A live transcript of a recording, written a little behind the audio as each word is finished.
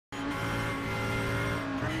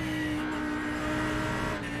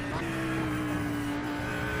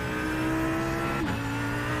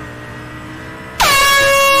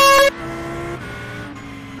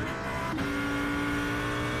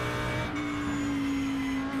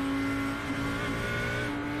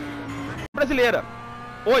brasileira.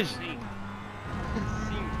 Hoje. Sim.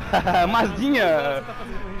 Mazinha.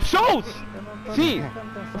 Shows! Sim.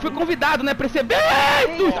 Eu fui convidado, né? Preceito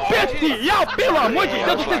especial, pelo amor de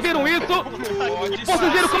Deus, vocês viram isso?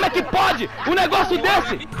 Vocês viram como é que pode um negócio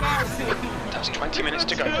desse?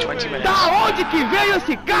 Da onde que veio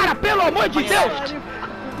esse cara, pelo amor de Deus?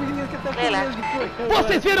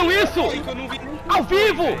 Vocês viram isso? Ao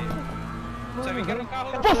vivo!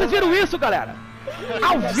 Vocês viram isso, galera?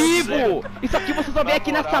 Ao vivo! Isso aqui vocês vão ver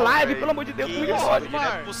aqui nessa live, pelo amor de Deus, que ódio.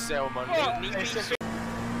 Direto pro céu, mano.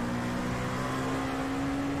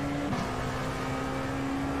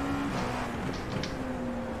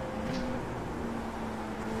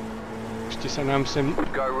 Ještě se nám sem...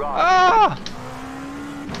 Ah!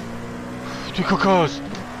 Ty kokos!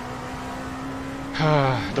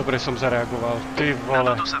 Dobre som zareagoval, ty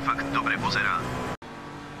vole. To sa fakt dobre pozerá.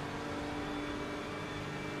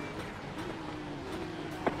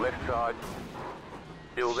 Left side.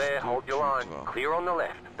 Still there, hold your line. Clear on the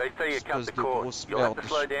left. They say you cut the course. You'll have to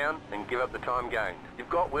slow down and give up the time gained. You've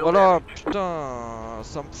got wheel Voilà, damage. putain,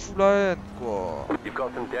 ça me fout la haine, quoi. You've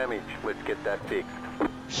got some damage. Let's get that fixed.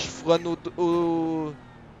 Je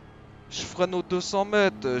freine aux 200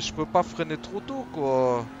 mètres, je peux pas freiner trop tôt,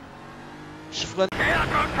 quoi. Je freine...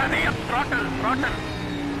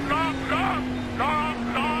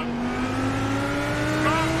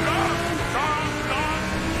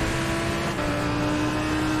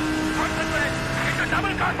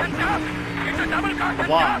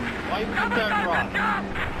 Why? Why you turn wrong?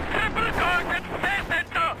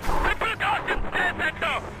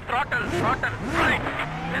 Throttle, right.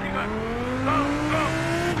 Very good. Go.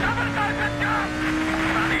 Double caution jump.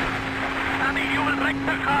 Sonny, you will wreck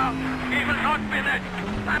the car. He will not finish.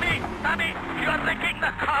 Sonny, you are wrecking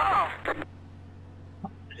the car.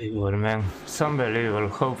 Unbelievable, man. It's unbelievable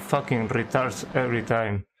how fucking retards every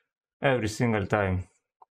time. Every single time.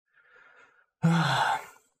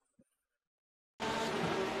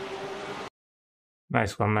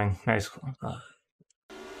 Nice one, man. Nice one.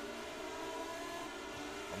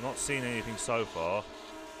 I'm not seeing anything so far.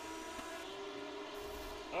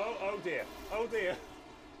 Oh dear. Oh dear.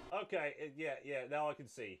 Okay, yeah, now I can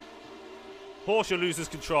see. Porsche loses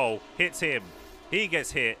control, hits him. He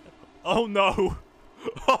gets hit. Oh no!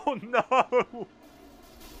 Oh no!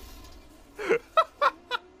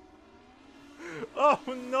 Oh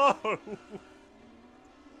no!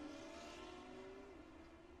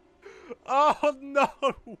 Oh no!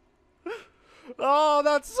 Oh,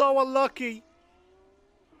 that's so unlucky!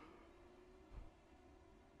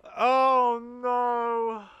 Oh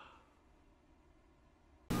no!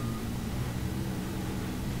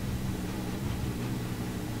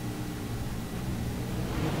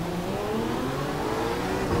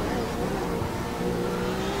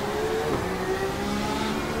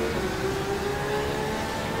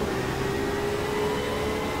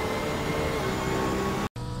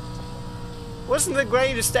 Wasn't the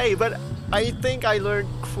greatest day, but I think I learned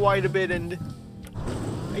quite a bit and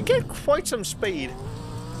I get quite some speed.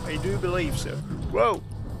 I do believe so. Whoa.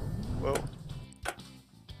 Whoa.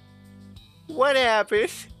 What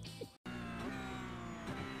happened?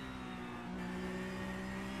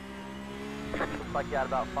 Looks like you had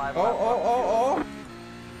about 5 Oh!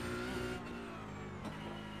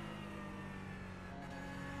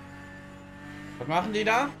 Was machen die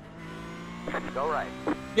da? Go right.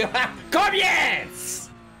 Ja, komm jetzt!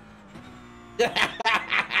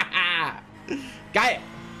 Geil!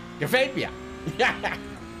 Gefällt mir!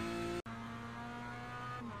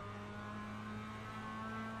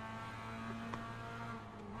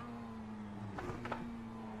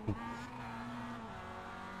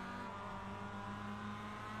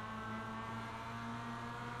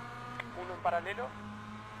 Uno en paralelo.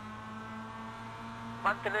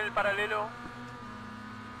 Mantener el paralelo.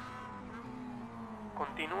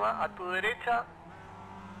 Continúa a tu derecha.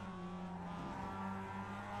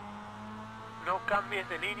 No cambies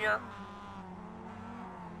de línea.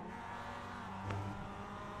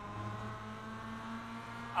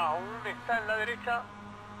 Aún está en la derecha.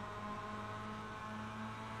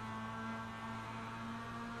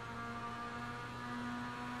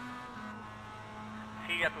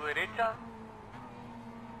 Sigue a tu derecha.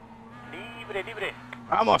 Libre, libre.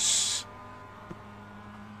 Vamos.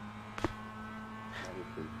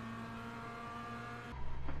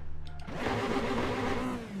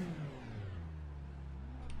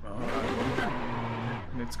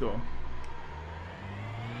 Let's go.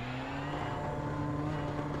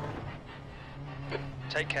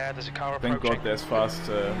 Take care, there's a car Thank approaching. God there's fast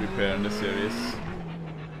repair in this series.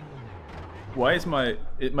 Why is my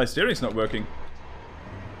steering's not working?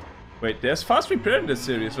 Wait, there's fast repair in this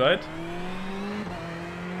series, right?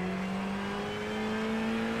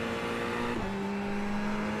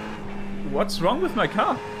 What's wrong with my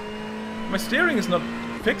car? My steering is not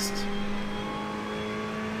fixed.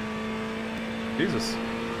 Jesus.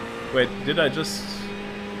 Wait, did I just...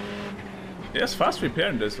 There's fast repair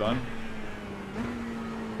in this one.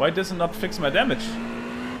 Why does it not fix my damage?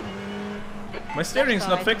 My steering is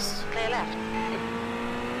not fixed. Clear left.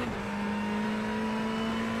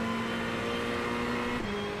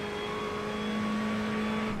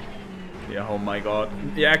 Yeah, oh my god.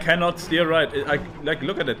 Yeah, I cannot steer right. I like,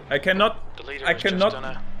 look at it. I cannot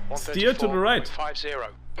steer to the right. 50.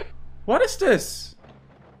 What is this?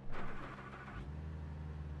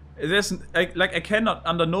 There's I cannot,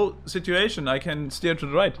 under no situation I can steer to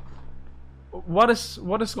the right. What is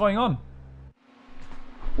going on?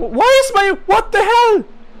 Why is my... What the hell?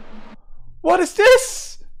 What is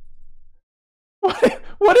this?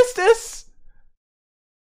 What is this?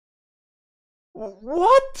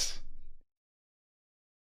 What?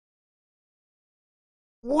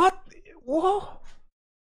 What? Whoa.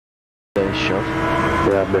 Shot.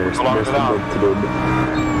 Ja, best te doen.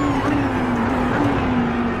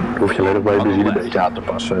 Hoef je alleen nog bij je benzine een beetje aan te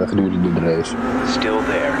passen gedurende de race. Still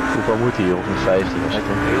there. Hoeveel moet hij? Of een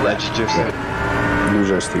 15? Let's just... Doe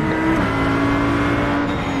 16.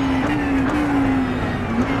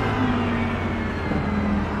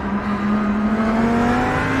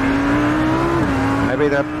 Hij ben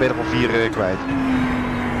je er al 4 kwijt.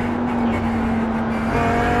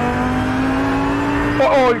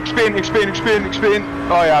 Oh, ik spin.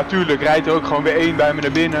 Oh ja, tuurlijk, rijdt er ook gewoon weer 1 bij me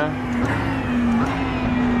naar binnen.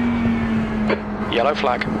 Yellow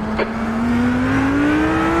flag.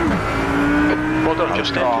 Well done,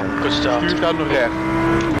 Justin. Good start. Stuur staat nog recht.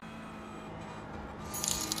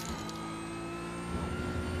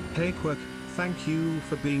 Hey Quirk, thank you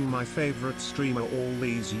for being my favorite streamer all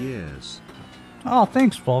these years. Oh,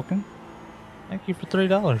 thanks, Falcon. Thank you for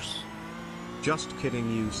 $3. Just kidding,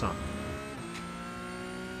 you suck.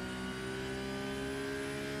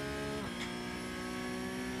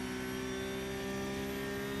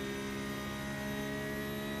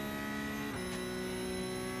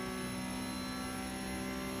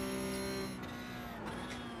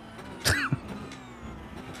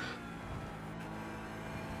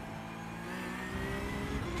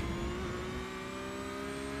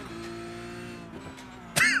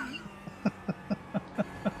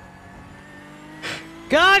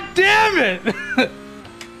 God damn it!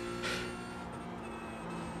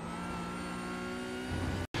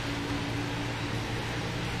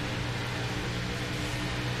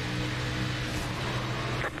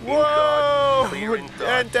 Whoa!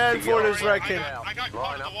 And Danford is wrecking.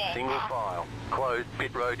 Line up, single file. Closed,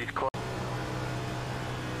 pit road is closed.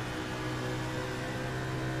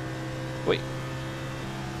 Wait.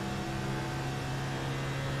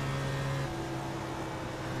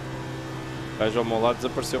 O gajo ao meu lado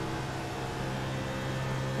desapareceu.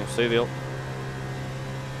 Não sei dele.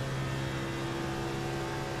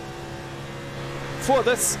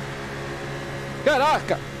 Foda-se!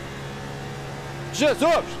 Caraca! Jesus!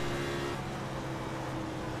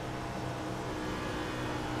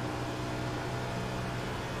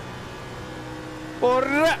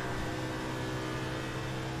 Porra!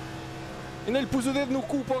 Ainda lhe pus o dedo no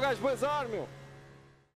cu para o gajo bazar, meu!